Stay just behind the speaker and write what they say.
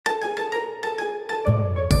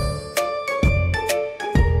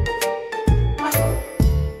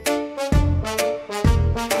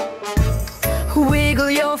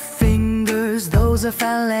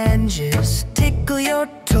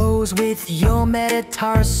toes with your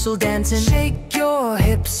metatarsal dancing. Shake your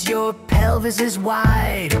hips, your pelvis is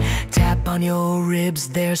wide. Tap on your ribs,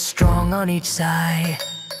 they're strong on each side.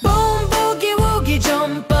 Boom, boogie, woogie,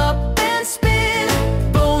 jump up and spin.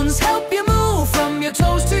 Bones help you move from your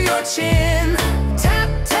toes to your chin. Tap,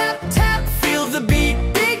 tap, tap, feel the beat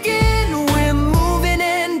begin. We're moving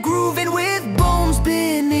and grooving with bones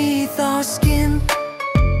beneath our skin.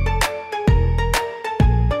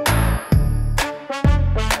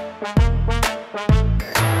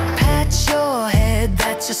 Pat your head,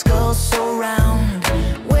 that's your skull so round.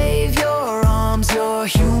 Wave your arms, your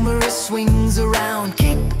humerus swings around.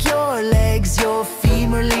 Kick your legs, your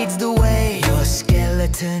femur leads the way. Your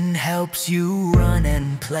skeleton helps you run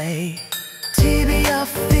and play. Tibia,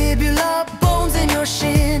 fibula, bones in your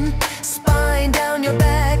shin. Spine down your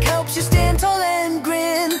back helps you stand tall and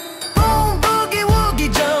grin. Boom, boogie,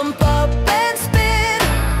 woogie, jump up and spin.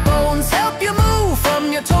 Bones help you move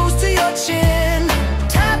from your toes to your chin.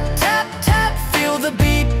 Tap, tap, tap, feel the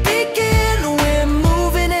beat begin. We're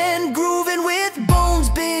moving and grooving with bones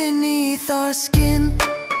beneath our skin.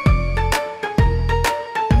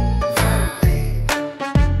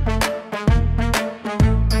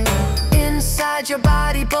 Inside your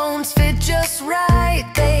body, bones fit just right.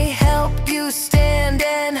 They help you stand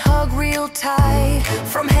and hug real tight.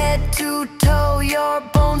 From head to toe, your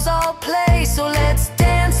bones all play. So let's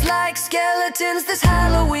dance like skeletons this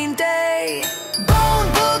Halloween day. Bone,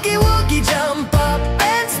 boogie, woogie, jump up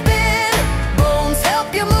and spin. Bones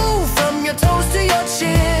help you move from your toes to your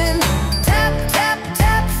chin. Tap, tap,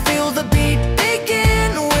 tap, feel the beat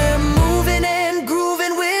begin. We're moving and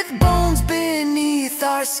grooving with bones beneath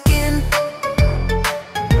our skin.